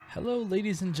Hello,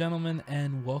 ladies and gentlemen,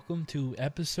 and welcome to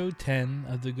episode 10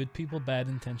 of the Good People, Bad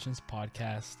Intentions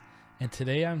podcast. And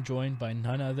today I'm joined by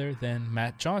none other than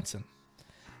Matt Johnson.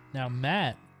 Now,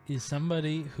 Matt is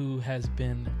somebody who has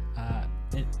been,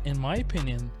 in my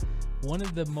opinion, one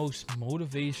of the most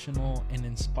motivational and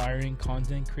inspiring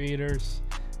content creators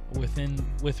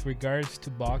with regards to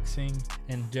boxing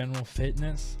and general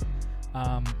fitness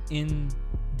in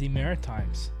the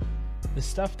Maritimes. The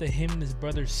stuff that him and his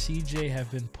brother CJ have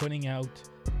been putting out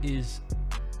is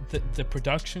the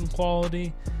production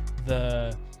quality,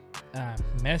 the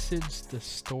message, the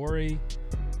story.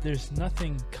 There's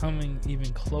nothing coming even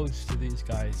close to these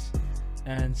guys,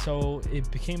 and so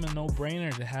it became a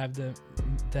no-brainer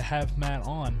to have Matt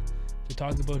on to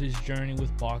talk about his journey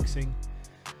with boxing.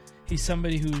 He's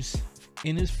somebody who's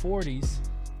in his 40s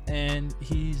and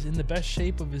he's in the best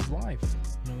shape of his life.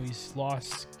 You know, he's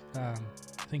lost I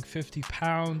think 50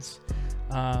 pounds.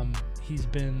 He's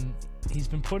been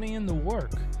putting in the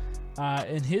work,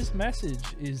 and his message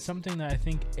is something that I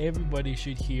think everybody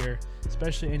should hear,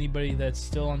 especially anybody that's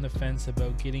still on the fence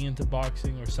about getting into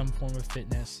boxing or some form of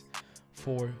fitness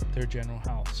for their general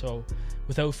health. So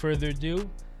without further ado,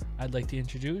 I'd like to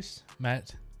introduce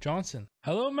Matt Johnson.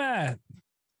 Hello, Matt.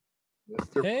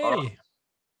 Mr. Hey. Pop.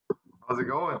 How's it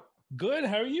going? Good.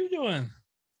 How are you doing?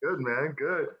 Good, man.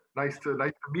 Good. Nice to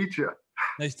meet you.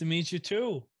 Nice to meet you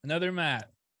too. Another Matt.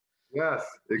 Yes,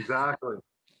 exactly.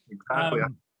 I think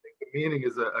the meaning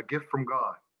is a gift from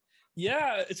God.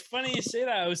 Yeah, it's funny you say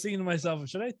that. I was thinking to myself,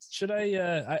 should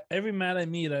I every Matt I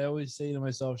meet, I always say to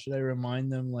myself, should I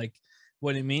remind them like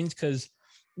what it means? Because,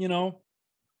 you know,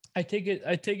 I take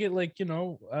it like, you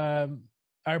know,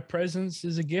 our presence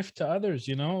is a gift to others,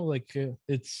 you know, like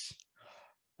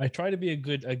I try to be a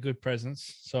good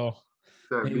presence. So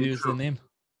maybe it's the name.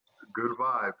 Good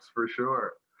vibes for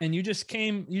sure. And you just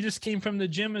came from the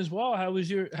gym as well. How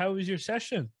was your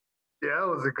session? Yeah, it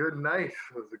was a good night.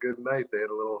 They had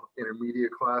a little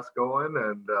intermediate class going,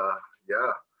 and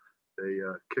they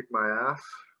kicked my ass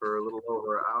for a little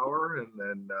over an hour, and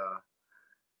then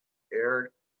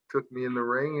Eric took me in the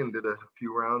ring and did a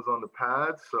few rounds on the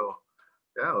pads. So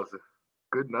yeah, it was a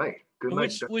good night.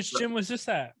 Which gym was this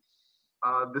at?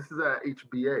 This is at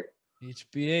HBA.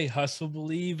 HBA, Hustle,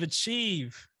 Believe,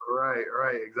 Achieve.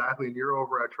 Right, exactly. And you're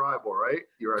over at Tribal, right?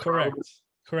 You're at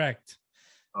Correct.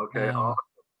 Okay, awesome.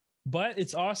 But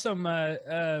it's awesome.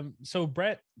 So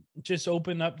Brett just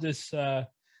opened up this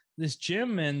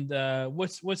gym, and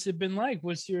what's it been like?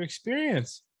 What's your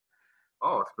experience?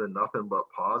 Oh, it's been nothing but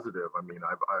positive. I mean,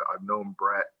 I've known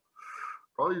Brett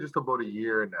probably just about a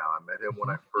year now. I met him when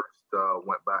I first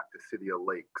went back to City of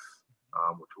Lakes,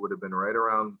 which would have been right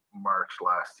around March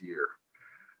last year.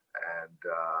 And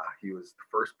he was the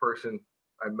first person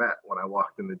I met when I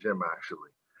walked in the gym, actually.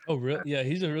 Oh, really? Yeah,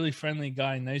 he's a really friendly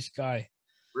guy, nice guy.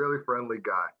 Really friendly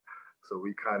guy. So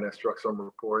we kind of struck some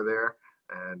rapport there.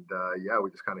 And we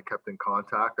just kind of kept in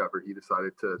contact after he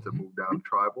decided to move down to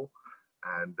Tribal.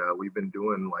 And we've been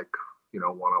doing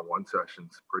one-on-one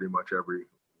sessions pretty much every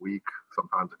week,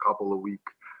 sometimes a couple a week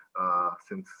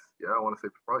since, I want to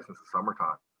say probably since the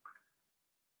summertime.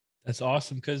 That's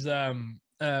awesome because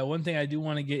one thing I do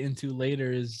want to get into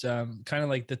later is kind of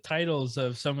like the titles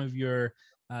of some of your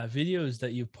videos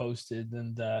that you posted.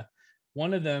 And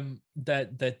one of them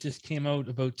that just came out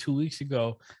about 2 weeks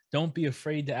ago, Don't Be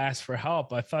Afraid to Ask for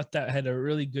Help. I thought that had a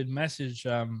really good message,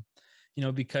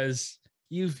 because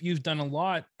you've done a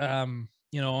lot, on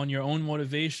your own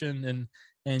motivation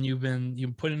and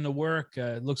you've put in the work.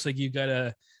 It looks like you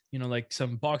got like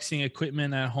some boxing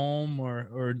equipment at home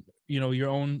or your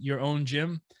own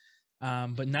gym.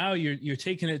 But now you're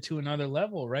taking it to another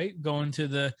level, right? Going to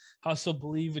the Hustle,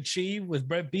 Believe, Achieve with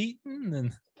Brett Beaton.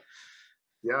 And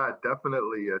yeah,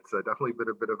 definitely. It's definitely been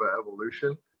a bit of an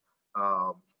evolution.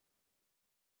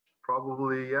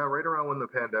 Probably, right around when the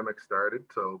pandemic started.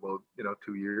 So about,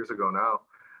 2 years ago now.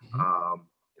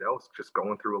 It's just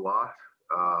going through a lot.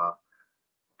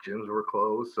 Gyms were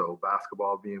closed. So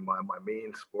basketball being my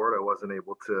main sport, I wasn't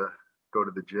able to go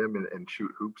to the gym and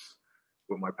shoot hoops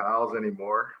with my pals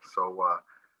anymore. So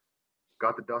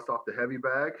got the dust off the heavy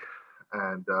bag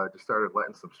and just started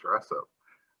letting some stress out.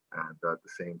 And at the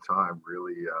same time,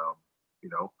 really,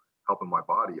 helping my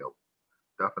body out,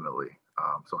 definitely.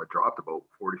 So I dropped about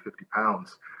 40, 50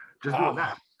 pounds just doing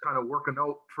that, kind of working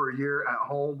out for a year at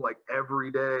home, like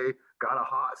every day, got a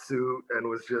hot suit and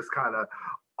was just kind of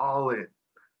all in.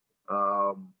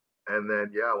 And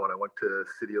then, when I went to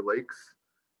City of Lakes,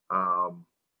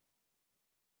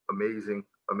 amazing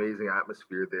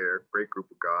atmosphere there. Great group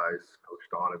of guys, Coach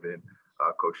Donovan,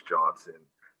 Coach Johnson,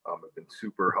 Have been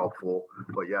super helpful.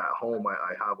 But yeah, at home I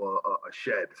have a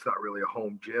shed. It's not really a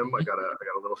home gym. I got a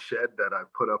little shed that I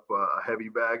put up a heavy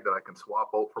bag that I can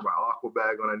swap out for my aqua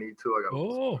bag when I need to. I got a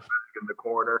little small Oh, bag in the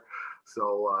corner,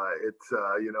 so it's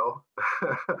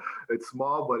it's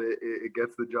small, but it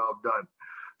gets the job done.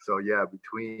 So yeah,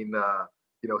 between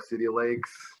City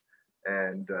Lakes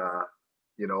and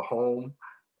home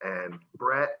and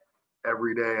Brett,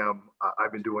 every day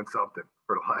I've been doing something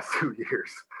for the last 2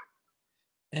 years.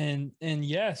 and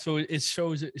yeah, so it's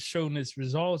shown its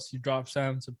results. You dropped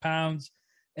down some pounds,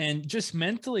 and just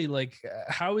mentally, like,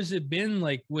 how has it been,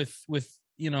 like, with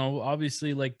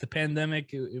obviously, like, the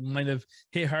pandemic, it might have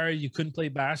hit hard. You couldn't play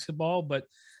basketball, but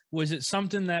was it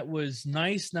something that was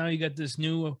nice? Now you got this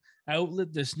new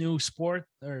outlet, this new sport,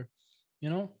 or you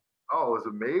know? Oh, it was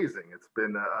amazing. It's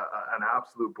been an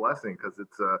absolute blessing because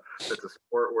it's a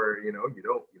sport where you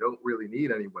don't really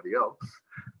need anybody else.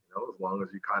 As long as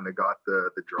you kind of got the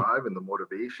drive and the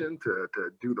motivation to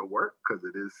do the work, because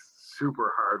it is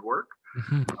super hard work.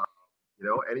 Mhm.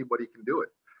 Anybody can do it.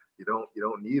 You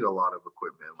don't need a lot of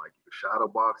equipment. Like, you can shadow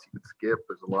box, you can skip.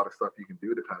 There's a lot of stuff you can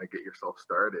do to kind of get yourself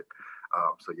started.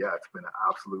 So yeah, it's been an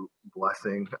absolute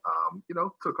blessing.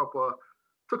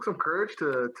 Took some courage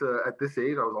to at this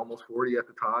age, I was almost 40 at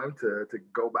the time, to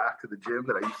go back to the gym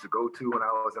that I used to go to when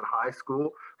I was in high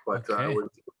school. But it Okay. was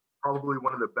probably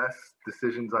one of the best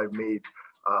decisions I've made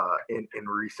in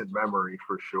recent memory,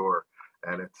 for sure.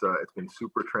 And it's been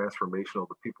super transformational.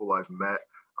 The people I've met,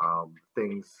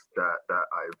 things that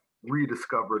I've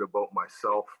rediscovered about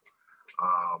myself,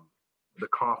 um, the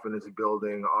confidence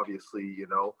building. Obviously,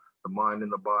 the mind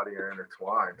and the body are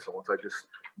intertwined. So once I just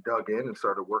dug in and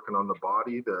started working on the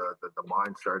body, the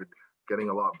mind started getting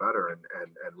a lot better, and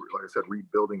like I said,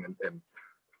 rebuilding and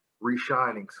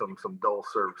reshining some dull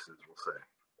surfaces, we'll say.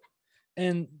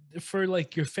 And for,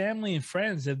 like, your family and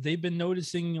friends, have they been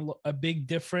noticing a big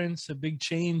difference, a big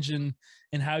change in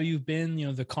how you've been,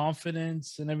 the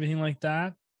confidence and everything like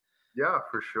that? Yeah,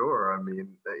 for sure. I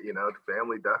mean, the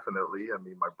family definitely. I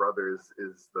mean, my brother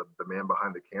is the man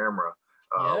behind the camera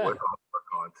Yeah. with all our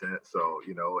content. So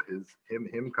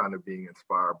him kind of being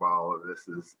inspired by all of this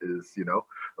is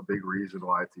a big reason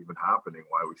why it's even happening.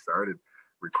 Why we started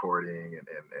recording and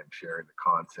sharing the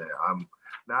content. I'm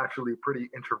naturally a pretty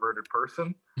introverted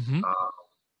person, Hmm. uh,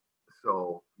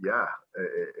 so yeah,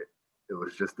 it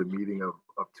was just a meeting of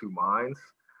two minds,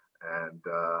 and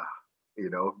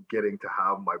getting to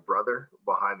have my brother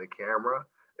behind the camera,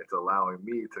 it's allowing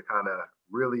me to kind of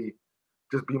really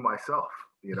just be myself.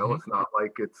 Hmm. It's not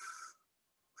like it's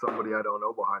somebody I don't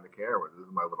know behind the camera. This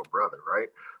is my little brother, right?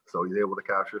 So he's able to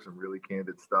capture some really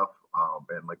candid stuff.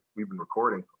 And like, we've been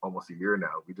recording almost a year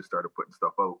now. We just started putting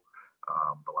stuff out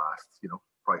the last,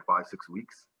 probably 5-6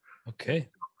 weeks. Okay.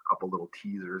 A couple little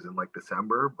teasers in like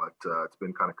December, but it's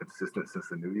been kind of consistent since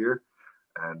the new year.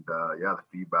 And yeah, the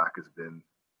feedback has been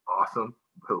awesome,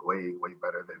 way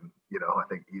better than I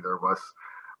think either of us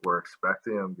were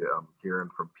expecting. I'm hearing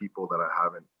from people that I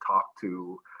haven't talked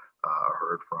to,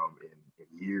 heard from in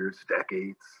years,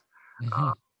 decades, Hmm.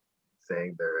 uh,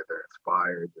 saying they're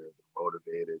inspired, they're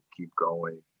motivated, keep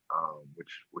going,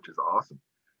 which is awesome.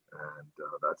 And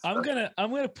I'm that's gonna I'm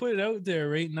gonna put it out there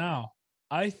right now.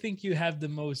 I think you have the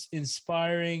most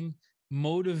inspiring,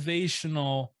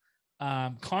 motivational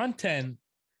content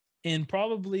in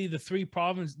probably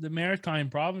the maritime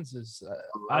provinces. let's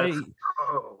I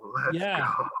go, let's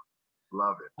Yeah. go.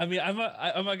 Love it. I mean, I'm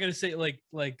not gonna say, like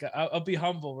I'll be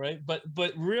humble, right? But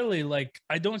really, like,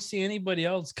 I don't see anybody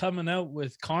else coming out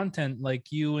with content like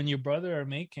you and your brother are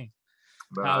making.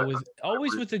 No, I, With I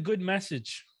always with a good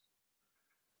message.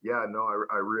 Yeah, no,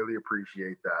 I really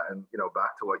appreciate that. And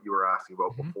back to what you were asking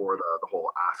about Mhm. before, the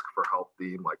whole ask for help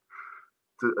theme, like,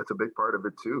 it's a big part of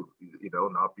it too.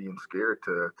 Not being scared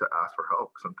to ask for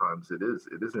help. Sometimes it is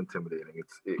intimidating.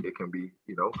 It can be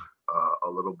a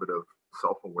little bit of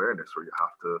self awareness where you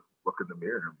have to look in the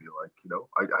mirror and be like,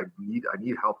 I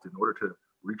need help in order to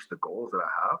reach the goals that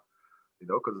I have.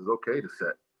 Because it's okay to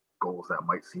set goals that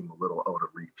might seem a little out of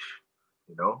reach.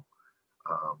 You know,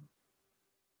 um,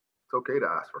 it's okay to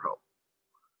ask for help.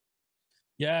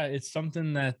 Yeah, it's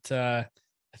something that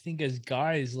I think as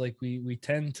guys, like, we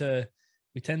tend to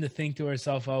think to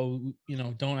ourselves, oh,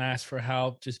 don't ask for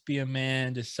help, just be a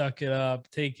man, just suck it up,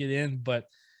 take it in. But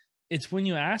it's when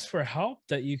you ask for help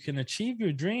that you can achieve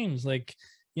your dreams. Like,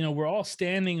 we're all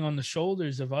standing on the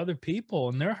shoulders of other people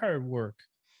and their hard work.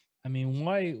 I mean,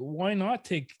 why not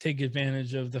take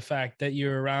advantage of the fact that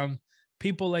you're around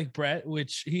people like Brett,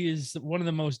 which he is one of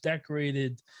the most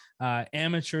decorated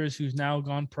amateurs who's now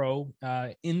gone pro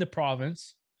in the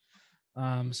province.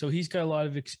 So he's got a lot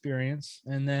of experience.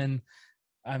 And then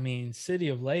I mean, City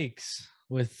of Lakes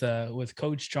with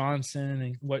Coach Johnson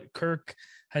and what Kirk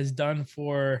has done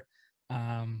for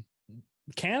um,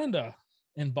 Canada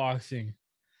in boxing.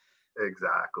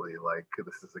 Exactly. Like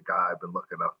this is a guy I've been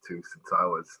looking up to since I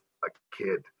was a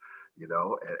kid, and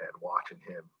watching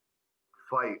him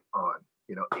fight on,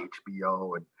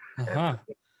 HBO and Uh-huh.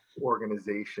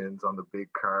 organizations on the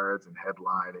big cards and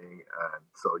headlining. And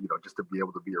so, just to be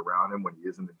able to be around him when he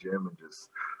is in the gym and just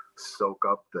soak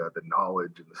up the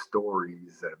knowledge and the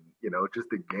stories and, just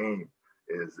the game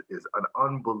is an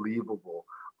unbelievable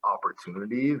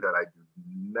opportunity that I do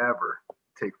never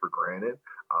take for granted.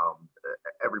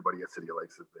 Everybody at City of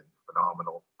Lakes has been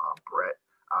phenomenal. Brett,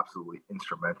 absolutely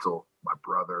instrumental. My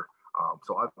brother.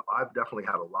 So I've definitely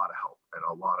had a lot of help and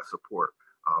a lot of support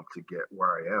to get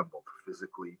where I am, both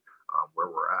physically, where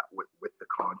we're at with the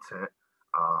content.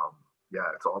 Yeah,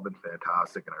 it's all been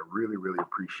fantastic, and I really, really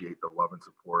appreciate the love and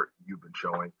support you've been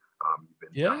showing. You've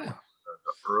been definitely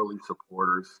the early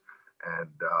supporters, and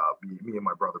me and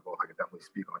my brother both. I can definitely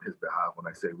speak on his behalf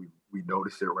when I say we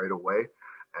notice it right away,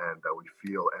 and we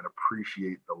feel and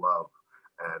appreciate the love.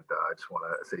 And I just want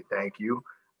to say thank you.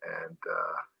 And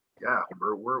yeah,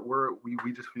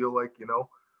 we just feel like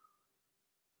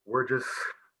we're just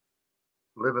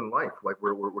living life, like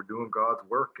we're doing God's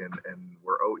work, and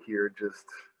we're out here just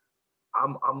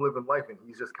I'm living life, and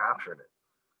he's just capturing it.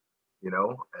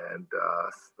 And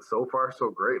so far so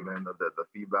great, man. The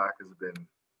feedback has been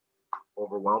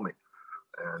overwhelming,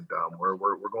 and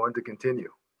we're going to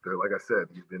continue. Like I said,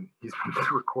 he's been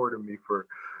recording me for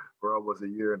almost a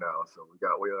year now, so we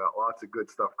got lots of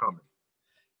good stuff coming.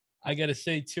 I gotta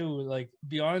say too, like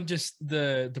beyond just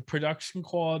the production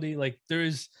quality, like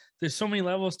there's so many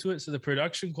levels to it. So the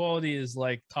production quality is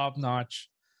like top notch,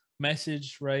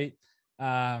 message, right?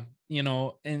 And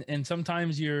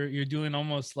sometimes you're doing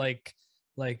almost like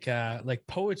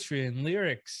poetry and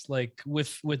lyrics, like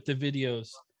with the videos,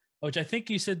 which I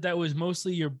think you said that was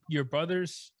mostly your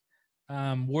brother's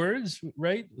words,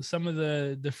 right? Some of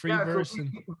the free verse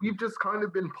and we've just kind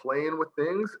of been playing with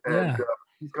things, and yeah.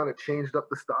 he's kind of changed up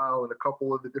the style in a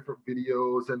couple of the different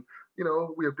videos, and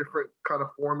we have different kind of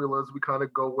formulas we kind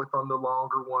of go with on the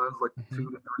longer ones, like the 2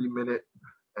 to 3 minute,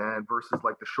 and versus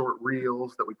like the short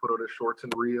reels that we put out as shorts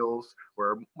and reels,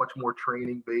 where much more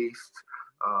training based.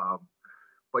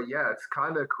 But yeah, it's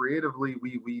kind of creatively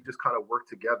we just kind of work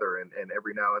together, and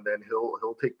every now and then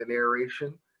he'll take the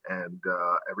narration, and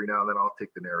every now and then I'll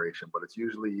take the narration, but it's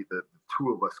usually the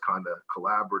two of us kind of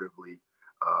collaboratively,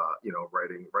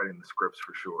 writing the scripts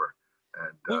for sure.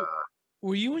 And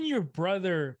were you and your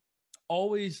brother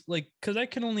always like, because I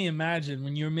can only imagine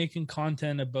when you're making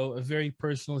content about a very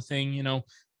personal thing,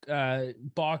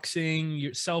 boxing,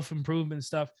 your self-improvement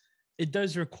stuff, it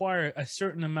does require a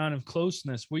certain amount of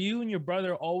closeness. Were you and your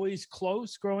brother always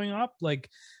close growing up? Like,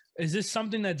 is this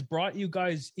something that's brought you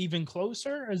guys even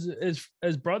closer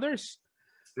as brothers?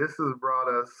 This has brought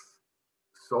us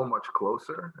so much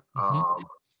closer.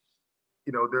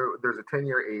 There's a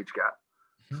 10-year age gap.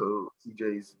 So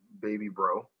CJ's baby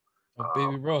bro.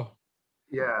 Baby bro.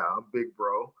 Yeah, I'm big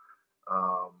bro.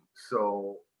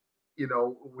 So, we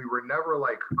were never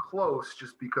like close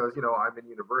just because, I'm in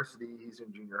university, he's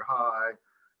in junior high,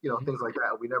 things like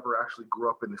that. We never actually grew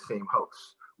up in the same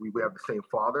house. We have the same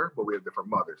father, but we have different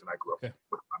mothers, and I grew up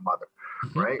with my mother,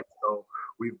 right? So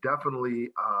we've definitely,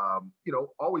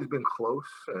 always been close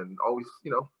and always,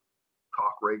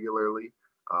 talk regularly.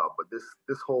 But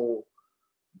this whole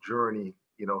journey,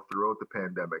 throughout the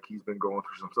pandemic, he's been going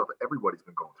through some stuff. Everybody's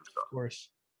been going through stuff. Of course.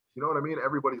 You know what I mean?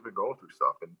 Everybody's been going through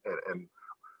stuff, and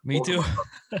me too.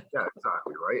 Yeah,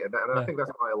 exactly, right. And I think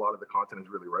that's why a lot of the content is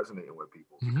really resonating with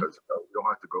people, because you don't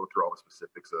have to go through all the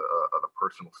specifics of the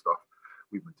personal stuff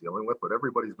we've been dealing with, but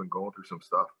everybody's been going through some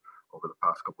stuff over the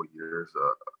past couple of years,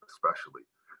 especially,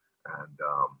 and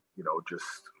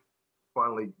just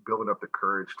finally building up the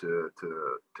courage to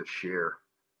share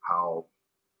how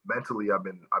mentally I've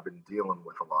been dealing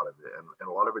with a lot of it, and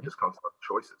a lot of it just comes from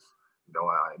choices.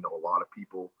 I know a lot of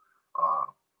people,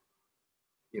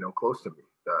 close to me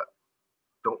that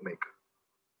don't make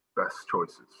best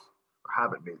choices or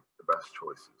haven't made the best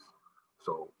choices.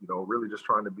 So, really just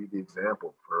trying to be the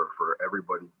example for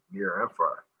everybody near and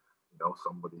far.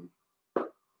 Somebody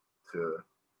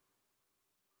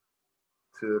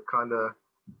to kind of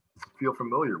feel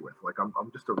familiar with. Like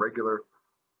I'm just a regular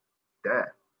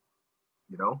dad,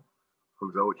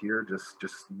 who's out here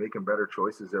just making better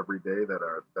choices every day that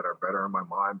are better in my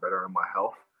mind, better in my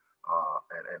health,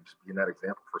 and just being that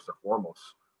example first and foremost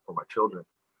for my children.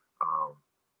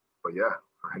 But yeah,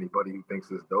 for anybody who thinks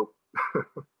it's dope.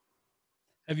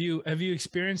 Have you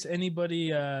experienced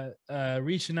anybody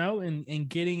reaching out and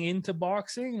getting into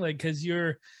boxing? Like, has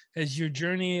your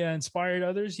journey inspired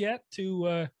others yet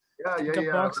Yeah, take yeah, up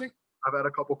yeah. boxing? I've had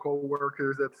a couple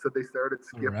coworkers that said they started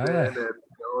All skipping, right. and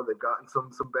they've gotten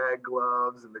some bag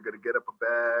gloves, and they're gonna get up a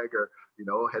bag, or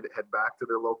head back to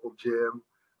their local gym,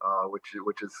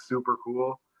 which is super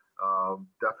cool.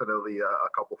 Definitely a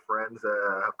couple friends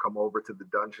have come over to the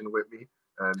dungeon with me,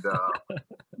 and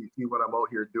you see what I'm out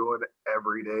here doing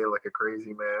every day like a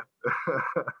crazy man.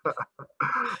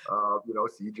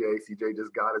 CJ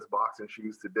just got his boxing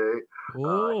shoes today. He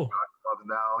Oh, got gloves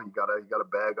now. He got a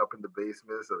bag up in the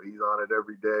basement, so he's on it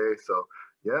every day. So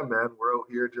yeah, man, we're out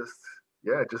here just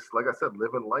like I said,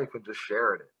 living life and just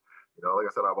sharing it. Like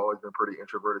I said, I've always been pretty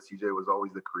introverted. CJ was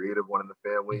always the creative one in the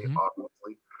family, hmm.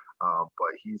 obviously,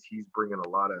 but he's bringing a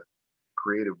lot of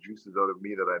creative juices out of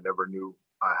me that I never knew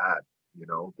I had.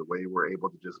 The way we're able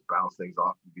to just bounce things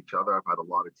off of each other. I've had a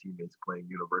lot of teammates playing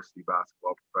university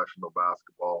basketball, professional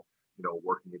basketball,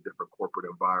 working in different corporate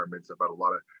environments. I've had a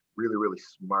lot of really, really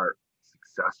smart,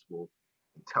 successful,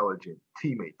 intelligent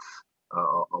teammates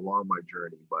along my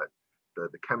journey. But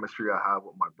the chemistry I have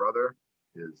with my brother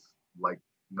is like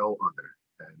no other.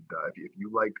 And if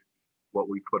you like what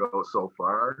we put out so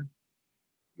far,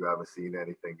 you haven't seen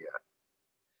anything yet.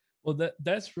 Well,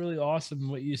 that's really awesome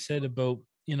what you said about,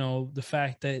 the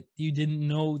fact that you didn't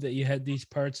know that you had these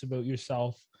parts about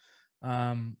yourself,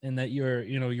 and that your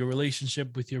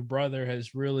relationship with your brother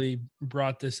has really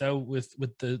brought this out with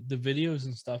the videos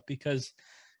and stuff, because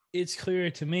it's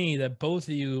clear to me that both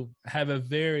of you have a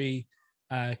very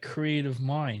creative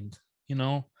mind, you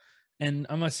know, and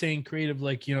I'm not saying creative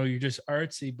like, you're just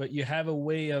artsy, but you have a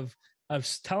way of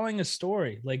telling a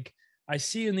story. Like I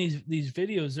see in these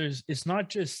videos, it's not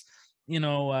just,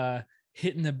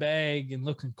 hitting the bag and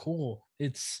looking cool.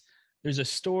 There's a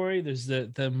story, there's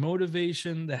the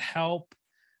motivation, the help,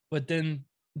 but then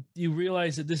you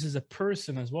realize that this is a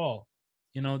person as well.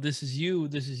 This is you,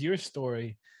 this is your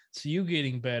story. So you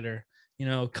getting better.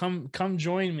 Come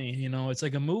join me. It's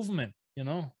like a movement. Yeah,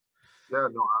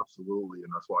 no, absolutely,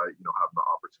 and that's why having an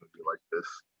opportunity like this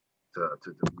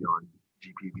to be on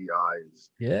GPBI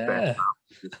is Yeah.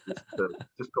 fantastic.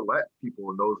 Just to let people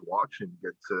and those watching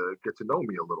get to know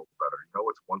me a little better.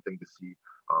 It's one thing to see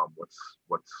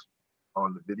what's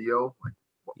on the video, like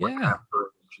what Yeah.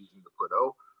 effort I'm choosing to put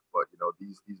out, but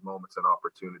these moments and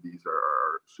opportunities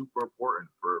are super important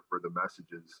for the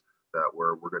messages that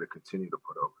we're going to continue to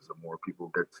put out, because the more people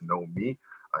get to know me,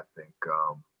 I think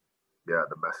yeah,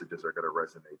 the messages are going to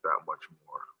resonate that much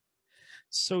more.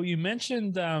 So you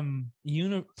mentioned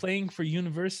playing for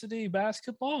university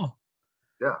basketball.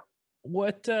 Yeah.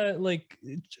 What like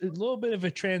a little bit of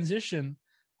a transition.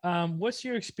 What's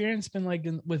your experience been like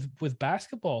with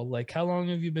basketball? Like how long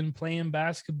have you been playing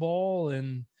basketball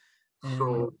and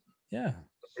So yeah.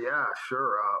 yeah,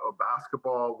 sure.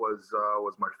 Basketball was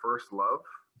my first love.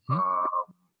 Mhm.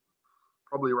 Um,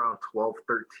 Probably around 12,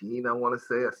 13, I want to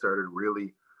say. I started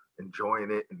really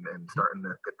enjoying it and starting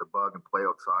to get the bug and play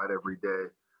outside every day.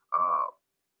 Uh,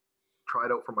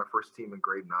 Tried out for my first team in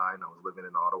grade 9. I was living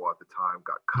in Ottawa at the time,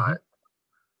 got Mhm. cut,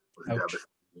 was Ouch.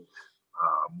 devastated.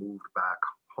 Moved back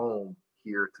home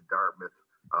here to Dartmouth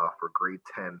for grade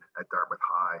 10 at Dartmouth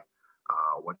High.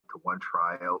 Went to one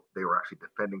tryout. They were actually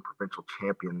defending provincial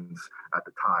champions at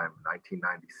the time,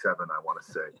 1997, I want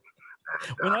to say.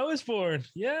 And When I was born.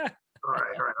 Yeah.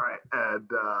 right. And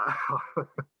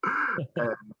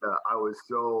I was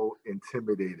so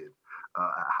intimidated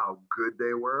at how good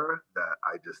they were that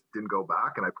I just didn't go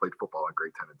back, and I played football in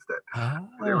grade 10 instead.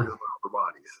 They were Ah. just upper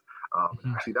bodies.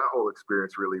 Mhm. Actually, that whole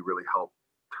experience really, really helped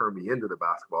turn me into the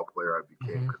basketball player I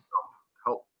became, Mhm. because it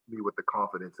helped me with the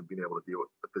confidence and being able to deal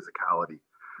with the physicality.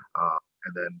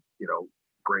 And then,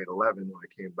 grade 11, when I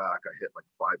came back, I hit like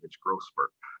a 5-inch growth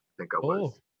spurt. I think I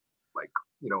was Oh. like,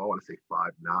 I want to say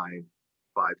 5'9",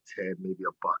 5'10", maybe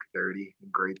a buck 30 in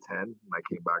grade 10. When I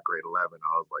came back grade 11,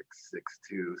 I was like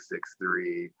 6'2",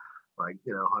 6'3", like,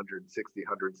 160,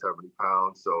 170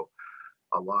 pounds. So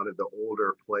a lot of the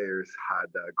older players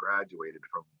had graduated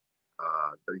from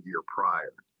the year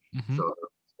prior. Mhm. So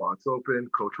spots open.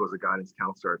 Coach was a guidance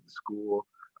counselor at the school,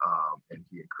 and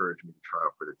he encouraged me to try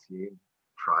out for the team.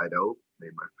 Tried out,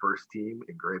 made my first team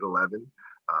in grade 11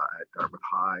 at Dartmouth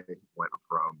High. Went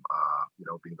from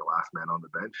being the last man on the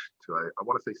bench to I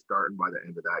want to say starting by the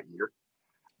end of that year,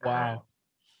 and Wow.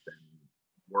 then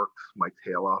worked my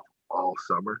tail off all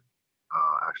summer.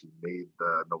 Actually made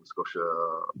the Nova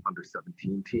Scotia under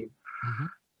 17 team, Mhm.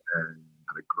 and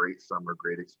had a great summer,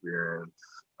 great experience.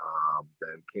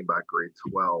 Then came back grade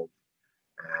 12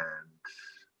 and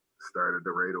started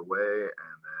to right away,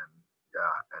 and then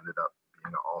yeah, ended up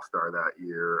being an all-star that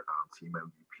year, team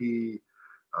MVP.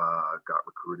 Got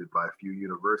recruited by a few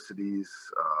universities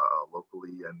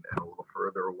locally and a little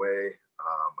further away.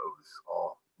 It was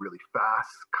all really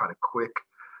fast, kind of quick.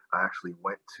 I actually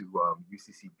went to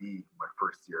UCCB my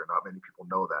first year. Not many people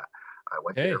know that. I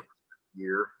went there for a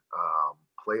year,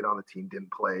 played on the team,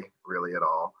 didn't play really at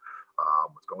all.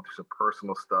 Was going through some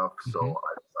personal stuff, so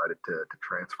I decided to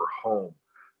transfer home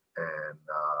and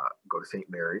go to St.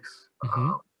 Mary's.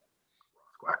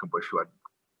 Quackenbush, who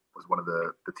was one of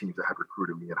the teams that had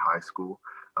recruited me in high school.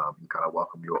 He kind of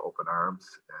welcomed me with open arms,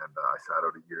 and I sat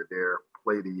out a year there,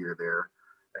 played a year there,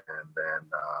 and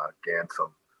then again,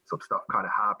 some stuff kind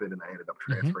of happened, and I ended up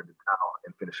transferring to Dow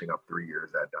and finishing up 3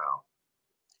 years at Dow.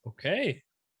 Okay.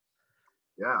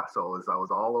 Yeah, so I was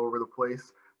all over the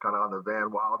place, kind of on the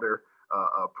Van Wilder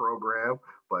program,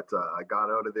 but I got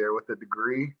out of there with a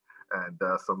degree and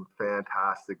some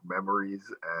fantastic memories.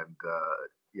 And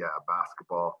yeah,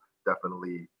 basketball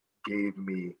definitely gave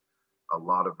me a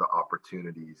lot of the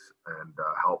opportunities and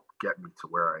helped get me to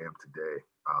where I am today.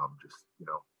 Just,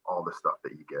 all the stuff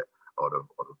that you get out of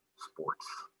sports,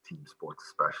 team sports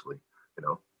especially,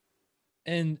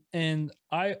 And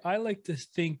I like to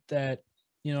think that,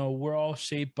 we're all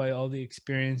shaped by all the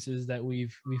experiences that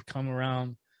we've come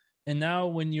around. And now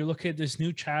when you look at this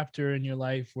new chapter in your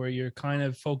life where you're kind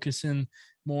of focusing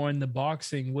more on the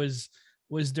boxing, was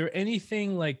there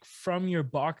anything like from your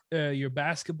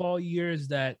basketball years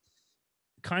that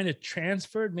kind of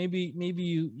transferred? Maybe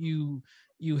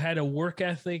you had a work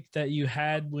ethic that you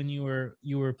had when you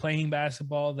were playing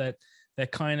basketball that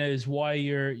kind of is why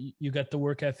you got the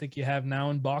work ethic you have now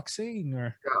in boxing,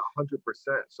 or? Yeah, 100%.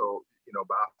 So,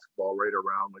 basketball right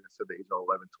around, like I said, the age of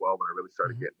 11, 12, when I really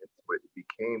started getting into it, it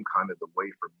became kind of the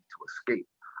way for me to escape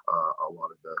a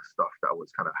lot of the stuff that was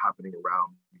kind of happening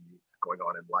around me, going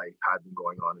on in life, had been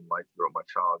going on in life throughout my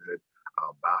childhood.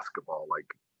 Basketball, like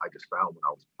I just found when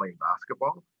I was playing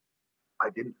basketball,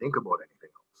 I didn't think about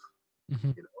anything else.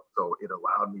 So it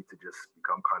allowed me to just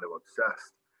become kind of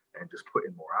obsessed and just put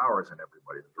in more hours than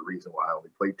everybody. The reason why I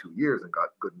only played 2 years and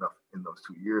got good enough in those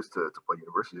 2 years to play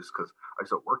university is because I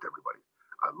just outworked everybody.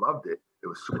 I loved it. It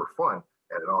was super fun.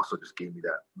 And it also just gave me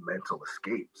that mental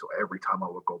escape. So every time I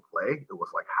would go play, it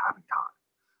was like happy time.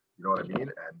 You know what I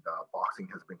mean? And boxing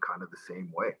has been kind of the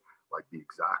same way. Like the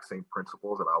exact same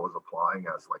principles that I was applying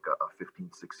as like a 15,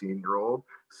 16-year-old,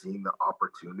 seeing the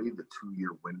opportunity, the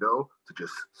 2-year window to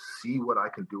just see what I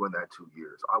can do in that 2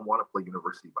 years. I want to play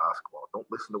university basketball. Don't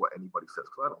listen to what anybody says,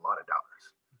 because I had a lot of doubters,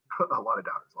 a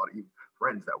lot of even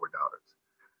friends that were doubters.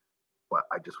 But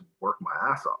I just worked my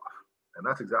ass off. And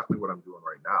that's exactly what I'm doing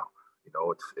right now.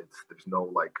 There's no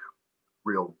like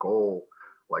real goal,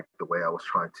 like the way I was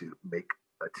trying to make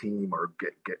a team or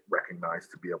get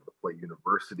recognized to be able to play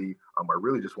university. I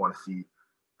really just want to see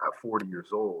at 40 years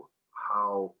old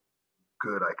how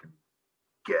good I can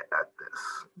get at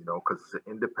this, because it's an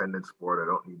independent sport. I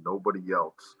don't need nobody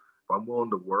else. If I'm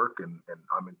willing to work and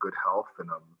I'm in good health and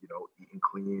I'm, eating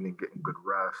clean and getting good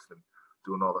rest and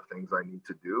doing all the things I need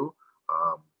to do,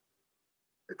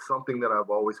 it's something that I've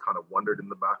always kind of wondered in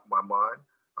the back of my mind.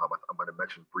 I might have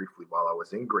mentioned briefly while I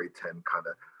was in grade 10, kind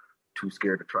of too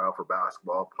scared to try out for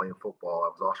basketball, playing football.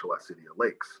 I was also at City of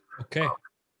Lakes. Okay.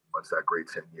 Once that grade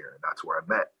 10 year. And that's where I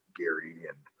met Gary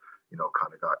and,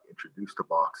 kind of got introduced to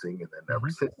boxing. And then ever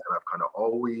since then, I've kind of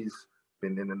always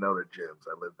been in and out of gyms.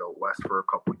 I lived out west for a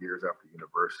couple of years after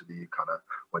university, kind of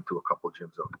went to a couple of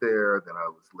gyms out there. Then I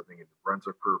was living in New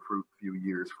Brunswick for a few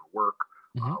years for work.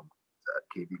 At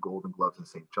KB Golden Gloves in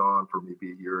St. John for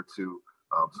maybe a year or two.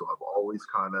 So I've always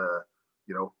kind of,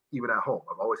 even at home,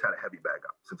 I've always had a heavy bag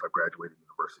up since I graduated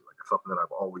university. Like it's something that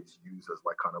I've always used as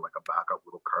like kind of like a backup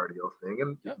little cardio thing.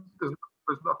 And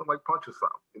there's nothing like punching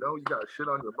something. You got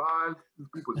shit on your mind.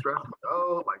 People stressing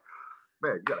out. Like,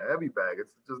 man, you got a heavy bag.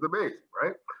 It's just amazing,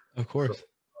 right? Of course. So,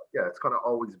 yeah, it's kind of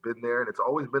always been there, and it's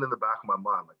always been in the back of my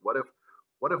mind. Like, what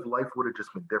if life would have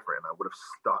just been different, and I would have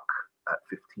stuck at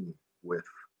 15 with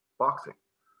boxing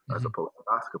as opposed to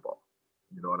basketball?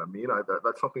 You know what I mean?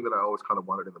 That's something that I always kind of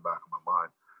wanted in the back of my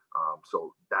mind.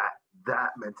 So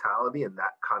that mentality and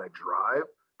that kind of drive,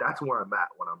 that's where I'm at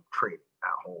when I'm training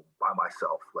at home by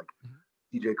myself. Like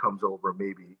DJ comes over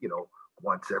maybe,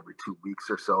 once every 2 weeks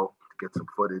or so to get some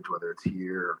footage, whether it's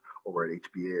here or at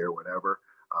HBA or whatever.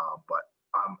 But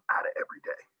I'm at it every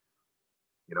day,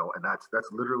 and that's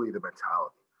literally the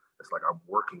mentality. It's like I'm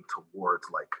working towards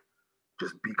like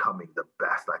just becoming the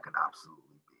best I can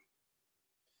absolutely be.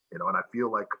 And I feel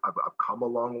like I've come a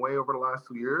long way over the last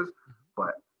 2 years,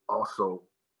 but also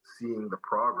seeing the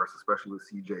progress, especially with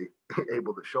CJ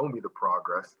able to show me the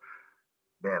progress,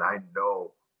 man, I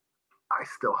know I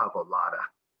still have a lot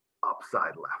of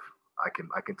upside left. I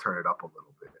can turn it up a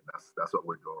little bit. And that's what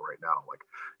we're doing right now. Like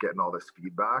getting all this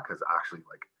feedback has actually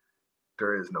like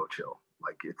there is no chill.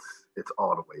 Like it's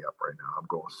all the way up right now. I'm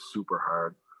going super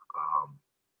hard.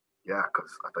 Yeah,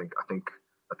 because I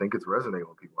think it's resonating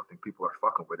with people. I think people are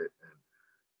fucking with it, and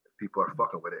if people are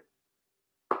fucking with it,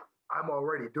 I'm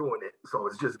already doing it, so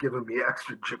it's just giving me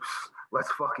extra juice.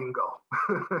 Let's fucking go.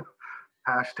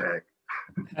 Hashtag.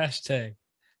 Hashtag.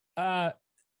 Uh,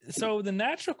 so the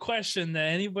natural question that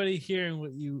anybody hearing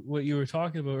what you were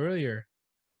talking about earlier,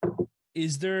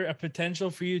 is there a potential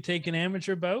for you to take an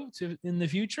amateur bout in the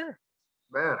future?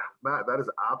 Man, Matt, that is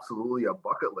absolutely a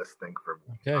bucket list thing for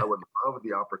me. Okay. I would love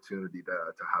the opportunity to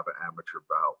have an amateur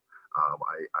bout.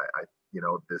 You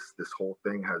know, this whole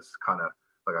thing has kind of,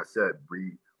 like I said,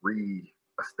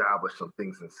 re-established some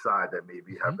things inside that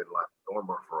maybe have been left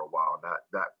dormant for a while.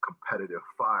 That competitive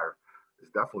fire is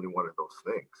definitely one of those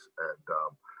things, and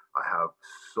I have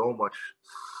so much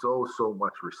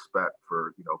respect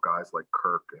for guys like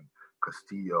Kirk and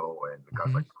Castillo and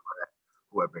guys like Brett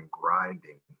who have been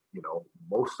grinding,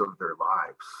 most of their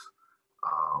lives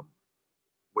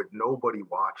with nobody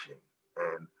watching,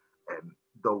 and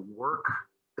the work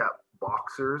that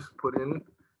boxers put in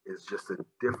is just a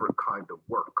different kind of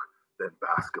work than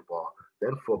basketball,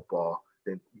 than football,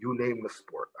 than you name the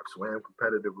sport. I've swam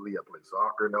competitively. I played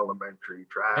soccer in elementary,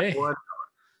 track, what,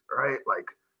 right? Like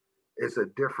they're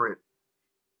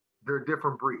a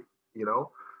different breed,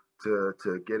 to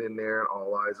get in there and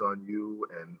all eyes on you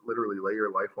and literally lay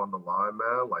your life on the line,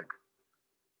 man. Like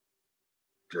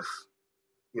just,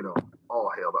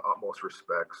 all hail, the utmost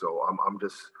respect. So I'm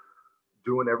just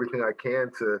doing everything I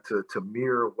can to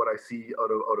mirror what I see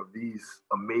out of these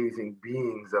amazing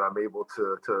beings that I'm able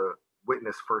to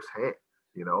witness firsthand,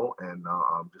 and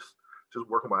I'm just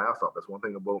working my ass off. That's one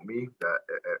thing about me that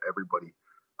everybody,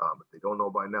 if they don't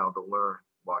know by now, they'll learn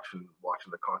watching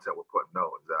the content we're putting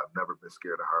out, is that I've never been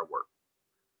scared of hard work.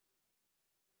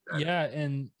 Yeah,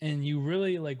 and you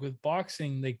really, like, with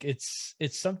boxing, like it's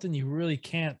something you really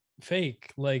can't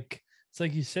fake. Like it's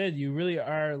like you said, you really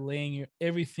are laying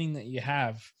everything that you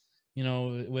have,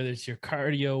 whether it's your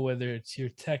cardio, whether it's your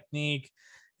technique,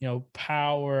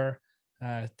 power,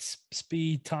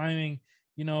 speed, timing.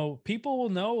 People will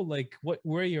know like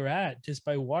where you're at just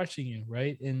by watching you,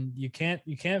 right? And you can't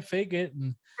fake it,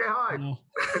 and can't hide.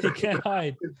 You can't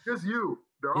hide. It's just you.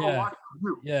 They're all watching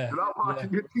you. Yeah, they're not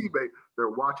watching your teammate. They're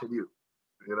watching you.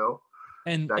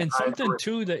 And something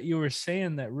too that you were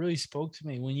saying that really spoke to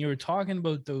me when you were talking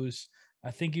about those. I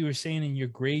think you were saying in your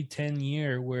grade 10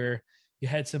 year where you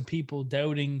had some people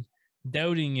doubting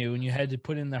you, and you had to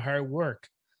put in the hard work.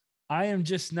 I am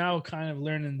just now kind of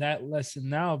learning that lesson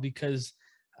now, because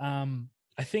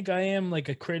I think I am like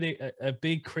a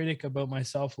big critic about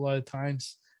myself a lot of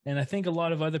times. And I think a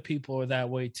lot of other people are that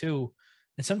way too.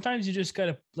 And sometimes you just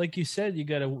gotta, like you said, you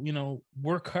gotta,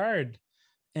 work hard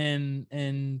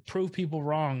and prove people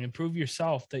wrong and prove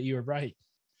yourself that you were right.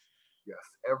 Yes.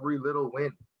 Every little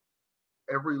win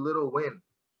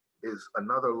is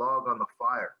another log on the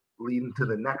fire leading to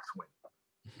the next win,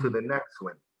 to the next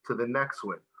win, to the next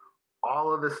win.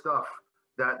 All of the stuff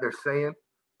that they're saying,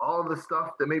 all of the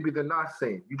stuff that maybe they're not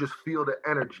saying, you just feel the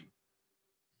energy.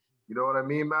 You know what I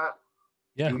mean, Matt?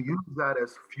 Yeah. You use that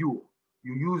as fuel.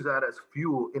 You use that as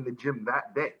fuel in the gym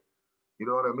that day. You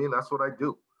know what I mean? That's what I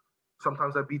do.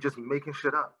 Sometimes I'd be just making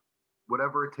shit up,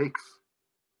 whatever it takes.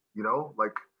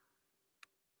 Like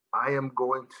I am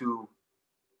going to,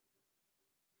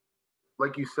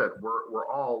 like you said, we're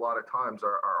all a lot of times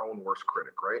our own worst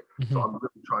critic, right? So I'm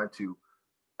really trying to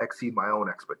exceed my own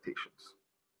expectations.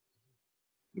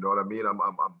 You know what I mean?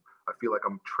 I feel like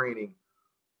I'm training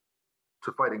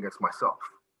to fight against myself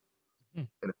in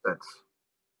a sense.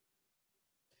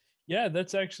 Yeah,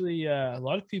 that's actually a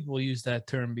lot of people use that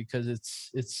term because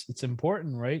it's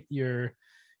important, right? You're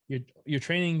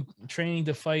training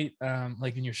to fight,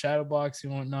 like in your shadow box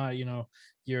and whatnot.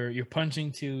 You're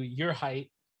punching to your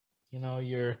height.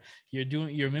 You're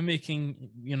mimicking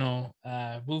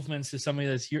movements to somebody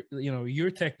that's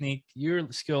your technique, your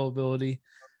skill ability.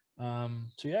 So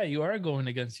yeah, you are going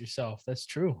against yourself. That's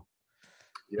true.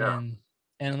 Yeah.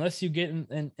 And unless you get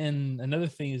in, and another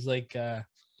thing is like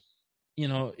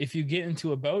if you get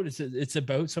into a bout, it's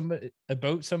about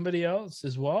somebody else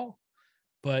as well.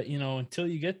 But until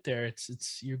you get there,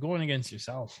 it's you're going against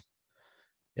yourself.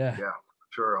 Yeah. Yeah,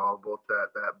 sure. All about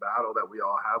that battle that we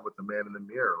all have with the man in the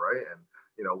mirror, right? And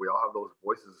we all have those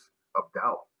voices of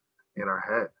doubt in our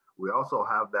head. We also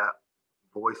have that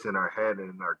voice in our head and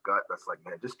in our gut that's like,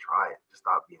 man, just try it. Just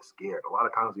stop being scared. A lot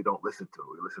of times we don't listen to it.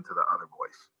 We listen to the other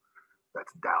voice.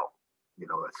 That's doubt.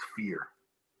 That's fear.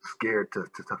 Scared to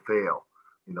fail.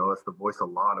 You know, that's the voice a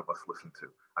lot of us listen to.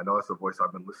 I know that's the voice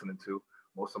I've been listening to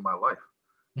most of my life.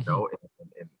 You Mhm. know,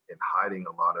 and hiding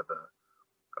a lot of the,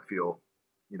 I feel,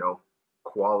 you know,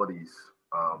 qualities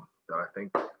that I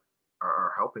think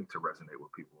are helping to resonate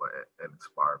with people and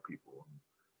inspire people. And,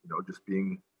 you know, just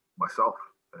being myself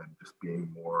and just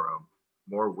being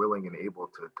more willing and able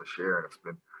to share. And it's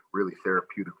been really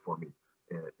therapeutic for me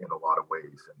in a lot of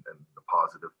ways. And the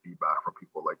positive feedback from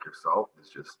people like yourself is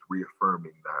just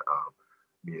reaffirming that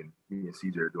me and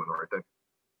CJ are doing the right thing.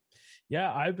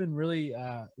 Yeah, I've been really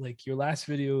like your last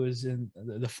video is in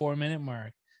the 4 minute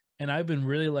mark, and I've been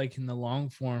really liking the long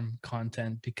form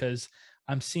content because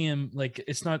I'm seeing like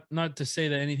it's not to say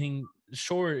that anything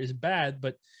short is bad,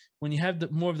 but when you have the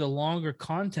more of the longer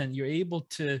content, you're able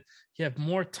to you have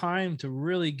more time to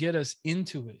really get us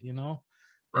into it, you know,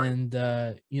 Right.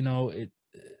 and you know it,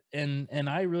 and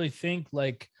I really think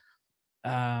like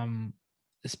um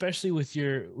especially with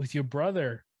your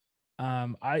brother,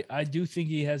 I do think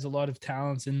he has a lot of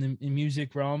talents in the in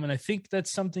music realm, and I think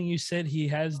that's something you said he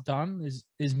has done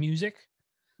is music.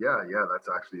 Yeah, that's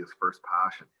actually his first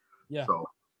passion. Yeah. So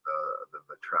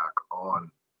the track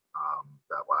on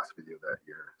that last video that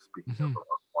you're speaking of, Hmm. the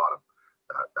rock bottom,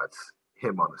 that's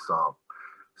him on the song.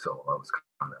 So I was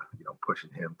kind of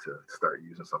pushing him to start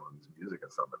using some of his music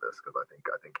and some of this because I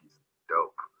think he's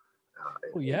dope. Oh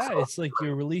And yeah, so it's like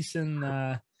you're releasing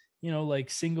you know, like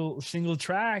single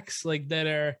tracks like that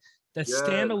are yeah,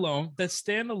 that's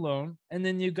standalone, and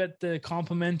then you got the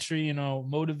complimentary, you know,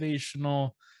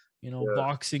 motivational, you know, yeah,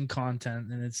 boxing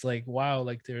content, and it's like wow,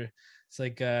 like they're it's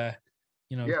like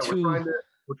you know, yeah. two.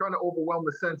 We're trying to overwhelm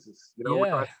the senses. You know, we're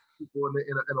trying Yeah. to get people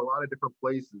in a lot of different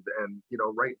places. And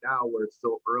right now where it's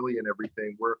still early and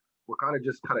everything, we're kind of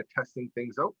just kind of testing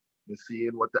things out and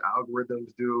seeing what the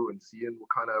algorithms do and seeing what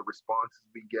kind of responses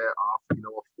we get off a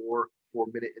four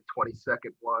minute and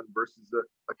 20-second one versus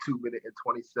a 2 minute and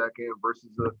 20 second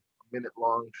versus a minute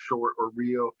long short or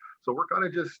reel. So we're kind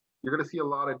of just you're gonna see a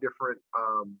lot of different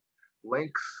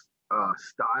lengths,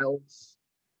 styles,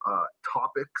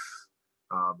 topics.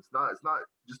 It's not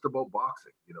just about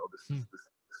boxing. Hmm.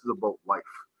 This is about life.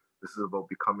 This is about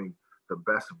becoming the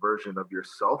best version of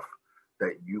yourself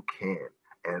that you can.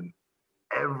 And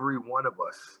every one of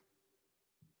us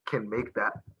can make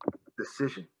that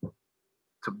decision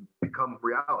to become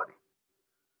reality.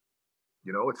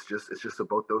 It's just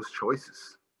about those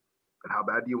choices and how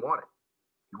bad do you want it.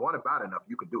 If you want it bad enough,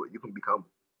 you can do it. You can become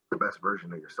the best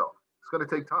version of yourself. It's going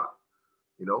to take time.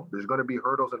 There's going to be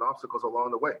hurdles and obstacles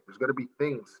along the way. There's going to be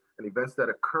things and events that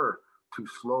occur to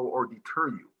slow or deter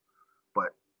you,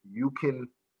 but you can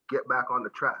get back on the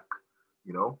track.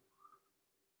 You know,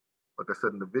 like I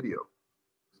said in the video,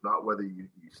 it's not whether you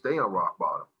stay on rock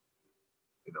bottom.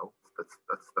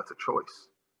 That's a choice.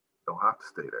 You don't have to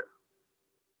stay there.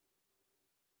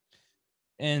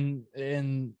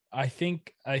 And I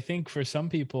think for some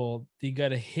people you got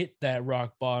to hit that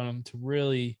rock bottom to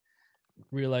really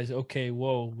realize, okay,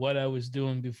 whoa, what I was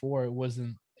doing before, it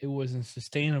wasn't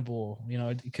sustainable. You know,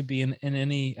 it could be in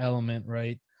any element,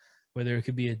 right? Whether it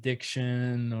could be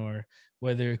addiction, or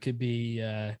whether it could be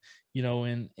you know,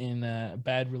 in a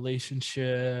bad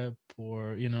relationship,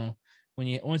 or you know, when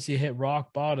you once you hit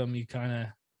rock bottom, you kind of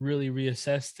really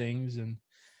reassess things. And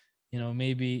you know,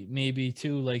 maybe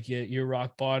too, like your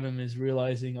rock bottom is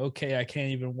realizing, okay, I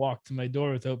can't even walk to my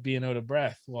door without being out of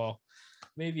breath. Well,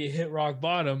 maybe you hit rock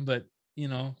bottom, but you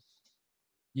know,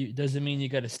 you doesn't mean you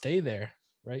got to stay there,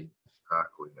 right?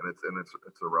 Exactly, and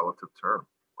it's a relative term.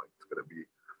 Like it's going to be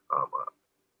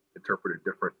interpreted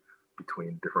different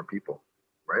between different people,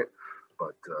 right?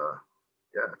 But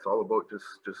yeah, it's all about just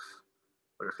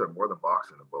like I said, more than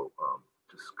boxing, about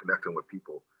just connecting with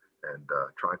people and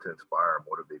trying to inspire and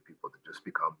motivate people to just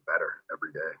become better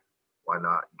every day. Why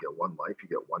not? You get one life, you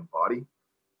get one body,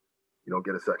 you don't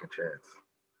get a second chance.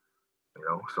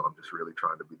 So I'm just really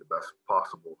trying to be the best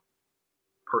possible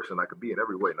person I could be in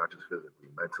every way, not just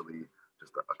physically, mentally,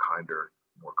 just a kinder,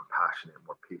 more compassionate,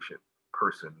 more patient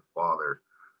person, father,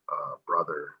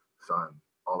 brother, son,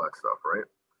 all that stuff, right?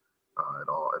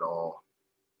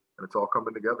 And it's all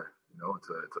coming together.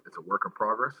 It's a work in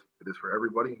progress. It is for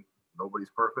everybody. Nobody's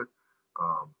perfect,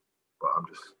 but I'm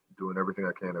just doing everything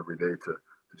I can every day to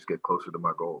just get closer to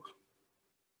my goals.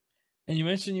 And you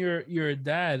mentioned you're a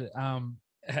dad.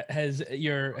 Has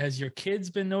your kids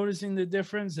been noticing the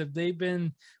difference? Have they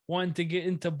been wanting to get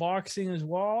into boxing as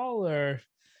well? Or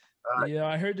yeah,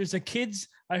 I heard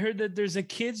that there's a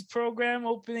kids program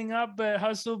opening up at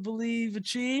Hustle, Believe,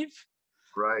 Achieve.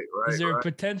 Right, Is right, there right.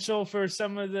 potential for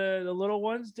some of the little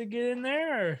ones to get in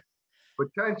there? Or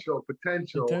Potential.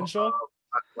 potential?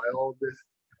 My oldest,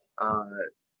 uh,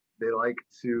 they like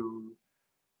to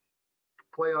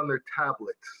play on their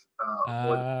tablets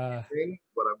more than Uh, anything,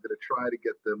 but I'm going to try to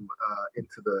get them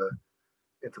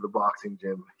into the boxing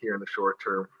gym here in the short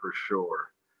term for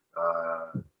sure.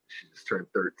 She just turned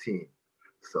 13,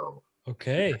 so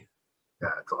okay. yeah,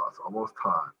 it's almost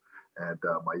time. And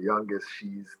my youngest,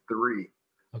 she's 3.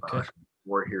 Okay. She'll be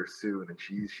 4 here soon, and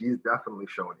she's definitely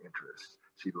showing interest.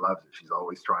 She loves it. She's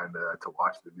always trying to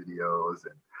watch the videos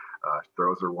and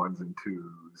throws her ones and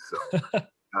twos. So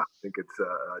I think it's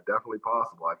definitely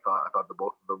possible. I thought the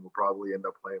both of them will probably end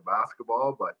up playing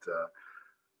basketball, but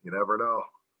you never know.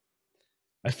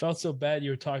 I felt so bad. You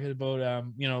were talking about,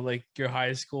 like your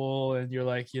high school and you're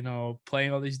like,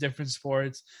 playing all these different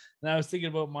sports. And I was thinking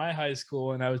about my high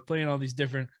school and I was playing all these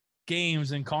different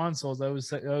games and consoles. I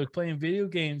was playing video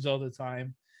games all the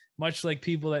time, much like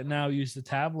people that now use the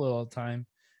tablet all the time.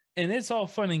 And it's all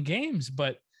fun and games,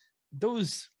 but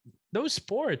those those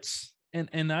sports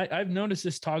and I've noticed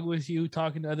this talking with you,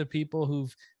 talking to other people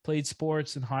who've played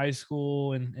sports in high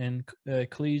school and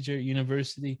collegiate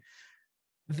university,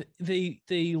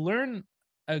 they learn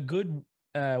a good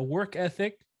work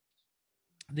ethic.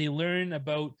 They learn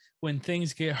about when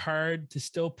things get hard to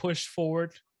still push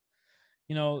forward.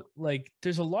 Like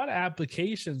there's a lot of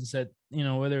applications that,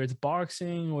 whether it's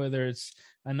boxing, whether it's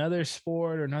another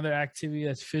sport or another activity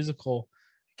that's physical,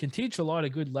 can teach a lot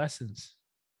of good lessons.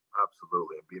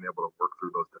 Absolutely, and being able to work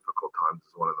through those difficult times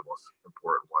is one of the most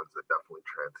important ones that definitely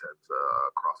transcends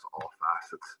across all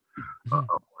facets Mhm.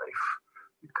 of life.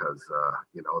 Because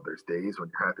there's days when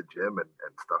you're at the gym and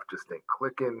stuff just ain't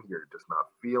clicking. You're just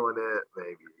not feeling it.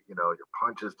 Maybe your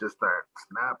punches just aren't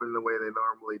snapping the way they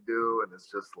normally do, and it's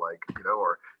just like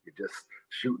or you're just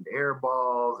shooting air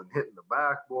balls and hitting the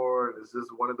backboard. It's just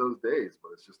one of those days,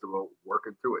 but it's just about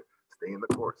working through it, staying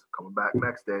the course, coming back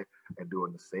next day, and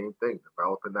doing the same thing,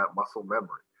 developing that muscle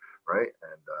memory, right?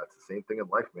 And it's the same thing in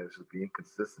life, man. It's just being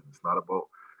consistent. It's not about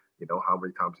how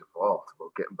many times you fall. It's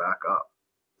about getting back up.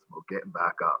 It's about getting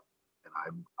back up.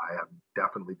 And I have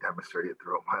definitely demonstrated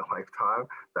throughout my lifetime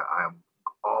that I am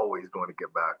always going to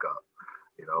get back up,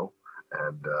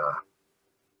 and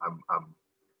I'm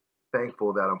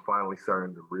thankful that I'm finally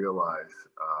starting to realize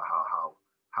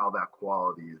how that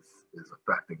quality is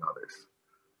affecting others,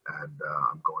 and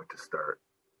I'm going to start,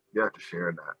 to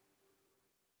sharing that.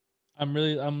 I'm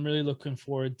really looking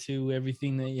forward to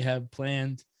everything that you have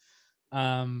planned.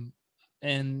 Um,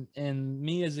 and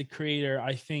me as a creator,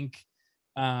 I think,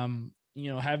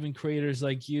 having creators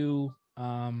like you,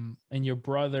 and your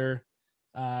brother,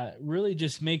 really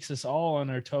just makes us all on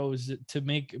our toes to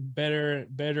make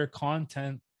better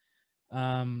content.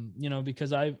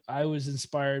 Because I was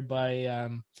inspired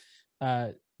by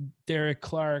uh, Derek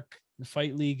Clark, the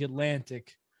Fight League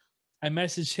Atlantic. I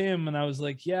messaged him and I was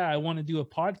like, yeah, I want to do a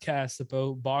podcast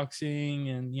about boxing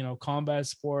and, combat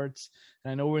sports.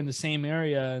 And I know we're in the same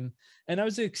area. And I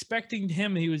was expecting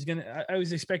him, I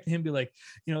was expecting him to be like,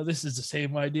 this is the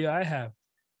same idea I have.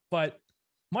 But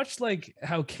much like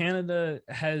how Canada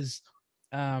has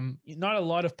not a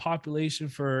lot of population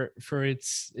for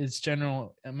its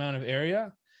general amount of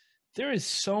area, there is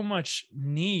so much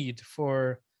need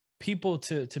for people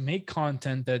to make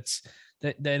content that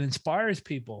inspires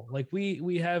people. Like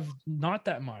we have not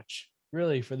that much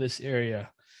really for this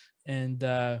area. And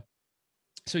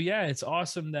so yeah, it's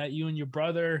awesome that you and your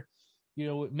brother,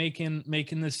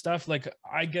 making this stuff. Like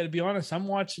I gotta be honest, I'm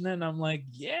watching it and I'm like,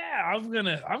 yeah, I'm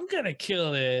gonna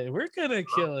kill it. We're gonna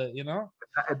kill it.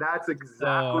 And that's So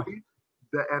exactly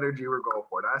the energy we're going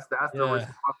for. That's the yeah.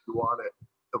 response we want to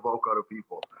evoke out of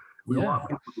people. We want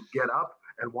Yeah. people to get up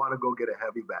and want to go get a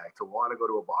heavy bag, to want to go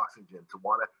to a boxing gym, to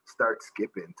want to start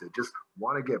skipping, to just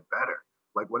want to get better.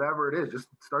 Like whatever it is, just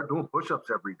start doing push-ups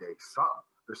every day.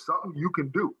 There's something you can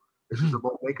do. It's just Mhm.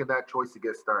 about making that choice to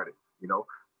get started.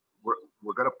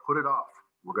 We're gonna put it off.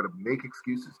 We're gonna make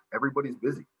excuses. Everybody's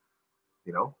busy.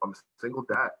 I'm a single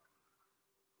dad.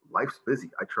 Life's busy.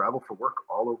 I travel for work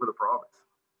all over the province.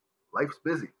 Life's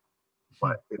busy,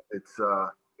 but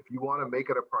if you want to make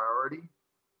it a priority,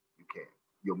 you can.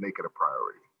 You'll make it a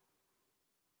priority.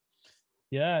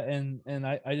 Yeah, and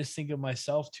I just think of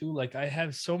myself too. Like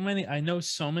I know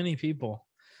so many people,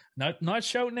 not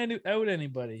shouting out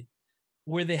anybody,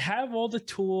 where they have all the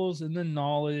tools and the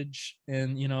knowledge,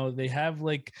 and they have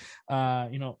like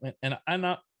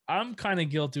and I'm kind of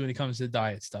guilty when it comes to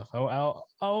diet stuff.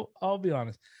 I'll be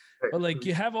honest. Hey, But like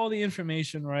you have all the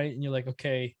information, right? And you're like,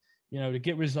 okay, to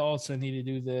get results, I need to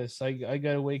do this. I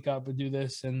gotta wake up and do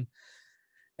this. And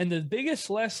the biggest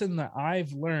lesson that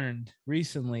I've learned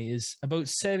recently is about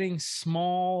setting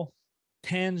small,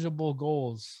 tangible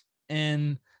goals.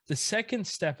 And the second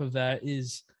step of that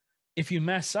is, if you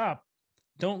mess up,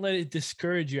 don't let it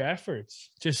discourage your efforts.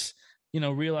 Just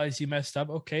realize you messed up.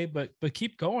 Okay, but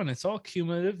keep going. It's all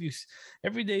cumulative.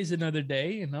 Every day is another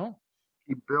day.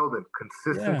 Keep building. Yeah.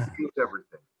 Consistency is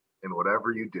everything in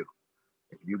whatever you do.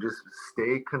 If you just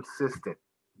stay consistent,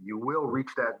 you will reach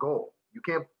that goal. You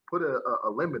can't put a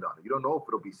limit on it. You don't know if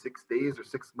it'll be 6 days or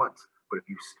 6 months. But if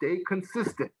you stay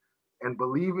consistent and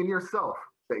believe in yourself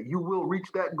that you will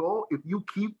reach that goal, if you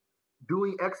keep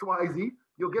doing X, Y, Z,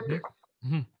 you'll get there.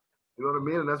 Mm-hmm. You know what I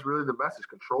mean? And that's really the message.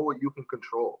 Control what you can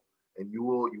control, and you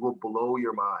will blow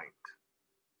your mind.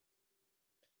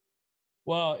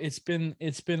 Well, it's been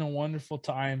a wonderful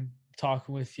time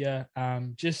talking with you.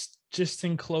 Just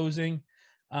in closing,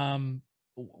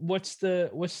 what's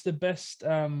the best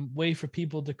way for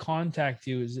people to contact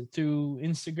you? Is it through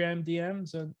Instagram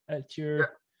DMs at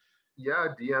your?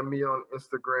 Yeah, DM me on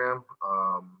Instagram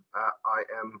at I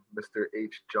am Mr.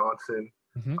 H Johnson,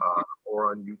 Mm-hmm.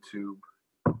 or on YouTube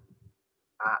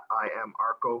at I am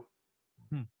Arco,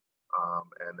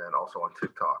 and then also on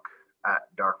TikTok at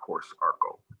Dark Horse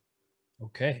Arco.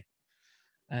 Okay.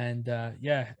 And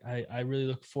yeah, I really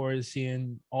look forward to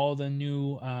seeing all the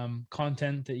new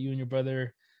content that you and your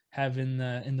brother have in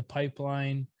the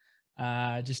pipeline.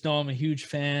 Just know I'm a huge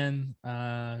fan.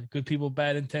 Good People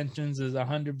Bad Intentions is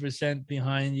 100%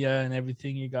 behind you and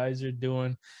everything you guys are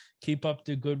doing. Keep up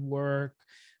the good work.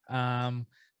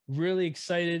 Really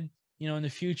excited, in the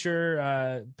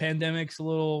future. Pandemic's a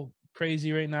little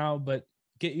crazy right now, but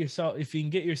if you can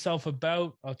get yourself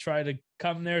about, I'll try to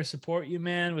come there, support you,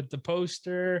 man, with the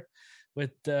poster,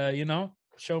 with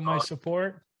show my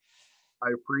support. I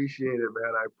appreciate it,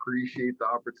 man. I appreciate the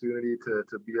opportunity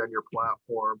to be on your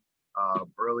platform.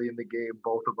 Early in the game,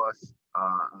 both of us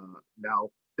now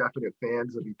definite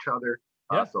fans of each other.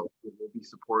 Yeah. So we'll be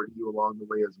supporting you along the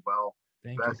way as well.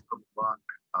 Thank Best you. of luck.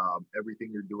 Everything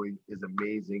you're doing is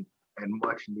amazing and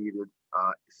much needed.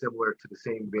 Similar to the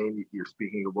same vein you're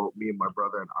speaking about me and my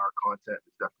brother and our content,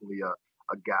 is definitely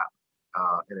a gap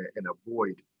and a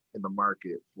void in the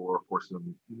market for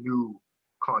some new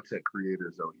content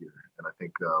creators out here. And I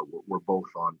think we're both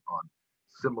on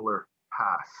similar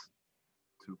paths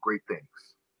to great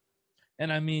things.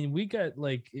 And I mean, we got,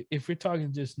 like, if we're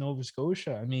talking just Nova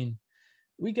Scotia, I mean,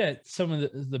 we got some of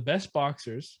the best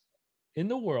boxers in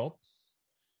the world.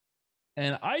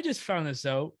 And I just found this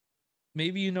out.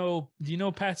 Maybe do you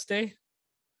know Pat Stay?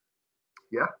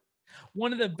 Yeah.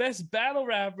 One of the best battle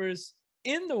rappers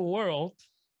in the world.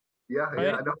 Yeah, right?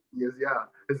 Yeah, I know he is. Yeah,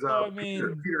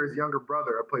 Peter, his younger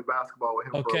brother. I played basketball with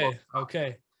him. Okay, for a long time.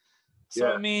 Okay. So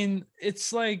yeah. I mean,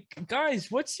 it's like, guys,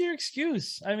 what's your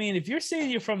excuse? I mean, if you're saying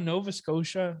you're from Nova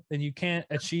Scotia and you can't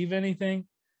achieve anything,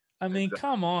 I mean,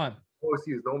 come on.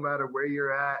 No matter where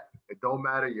you're at, it don't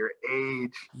matter your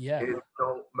age. Yeah. It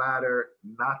don't matter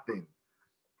nothing.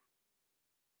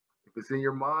 If it's in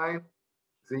your mind,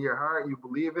 it's in your heart, you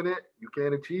believe in it, you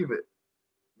can't achieve it.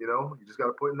 You just got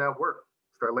to put in that work.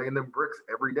 Start laying them bricks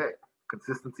every day.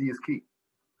 Consistency is key.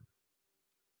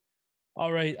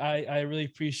 All right. I really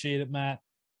appreciate it, Matt.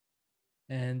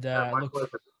 And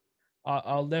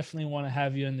I'll definitely want to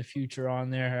have you in the future on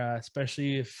there,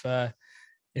 especially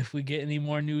if we get any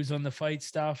more news on the fight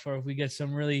stuff, or if we get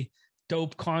some really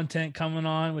dope content coming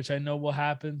on, which I know will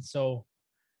happen. So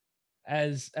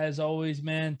as always,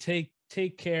 man, take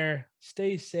care,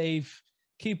 stay safe,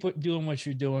 keep doing what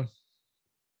you're doing.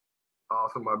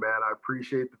 Awesome, my man. I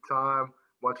appreciate the time.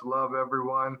 Much love,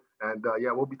 everyone. And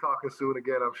yeah, we'll be talking soon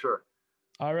again, I'm sure.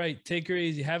 All right. Take her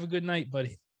easy. Have a good night,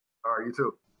 buddy. All right. You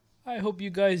too. I hope you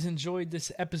guys enjoyed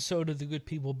this episode of the Good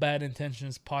People Bad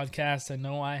Intentions podcast. I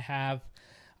know I have.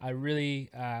 I really,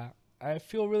 I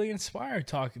feel really inspired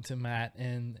talking to Matt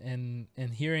and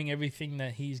hearing everything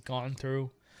that he's gone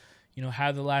through.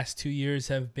 How the last 2 years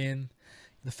have been.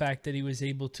 The fact that he was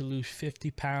able to lose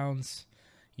 50 pounds.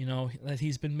 That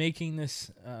he's been making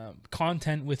this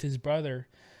content with his brother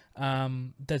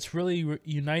that's really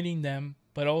uniting them,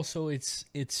 but also it's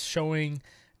showing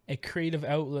a creative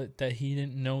outlet that he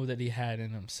didn't know that he had in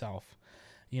himself.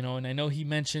 And I know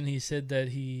he said that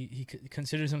he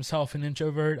considers himself an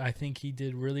introvert. I think he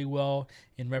did really well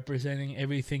in representing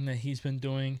everything that he's been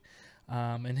doing,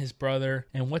 and his brother,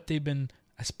 and what they've been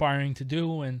aspiring to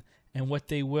do, and what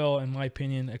they will, in my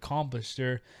opinion, accomplish.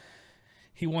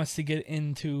 He wants to get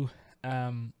into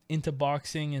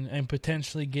boxing and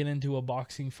potentially get into a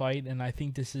boxing fight. And I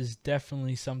think this is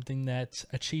definitely something that's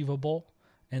achievable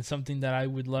and something that I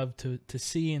would love to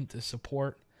see and to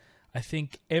support. I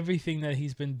think everything that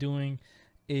he's been doing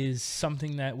is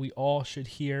something that we all should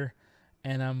hear.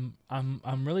 And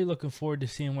I'm really looking forward to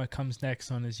seeing what comes next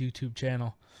on his YouTube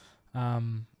channel.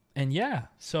 And yeah,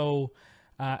 so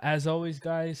as always,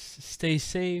 guys, stay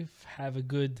safe. Have a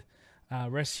good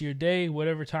rest of your day,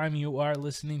 whatever time you are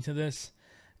listening to this.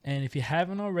 And if you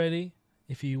haven't already,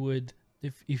 if you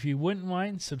wouldn't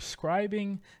mind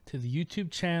subscribing to the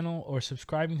YouTube channel or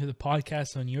subscribing to the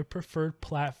podcast on your preferred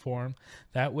platform,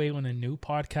 that way when a new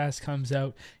podcast comes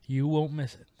out, you won't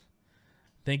miss it.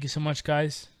 Thank you so much,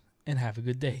 guys, and have a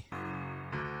good day.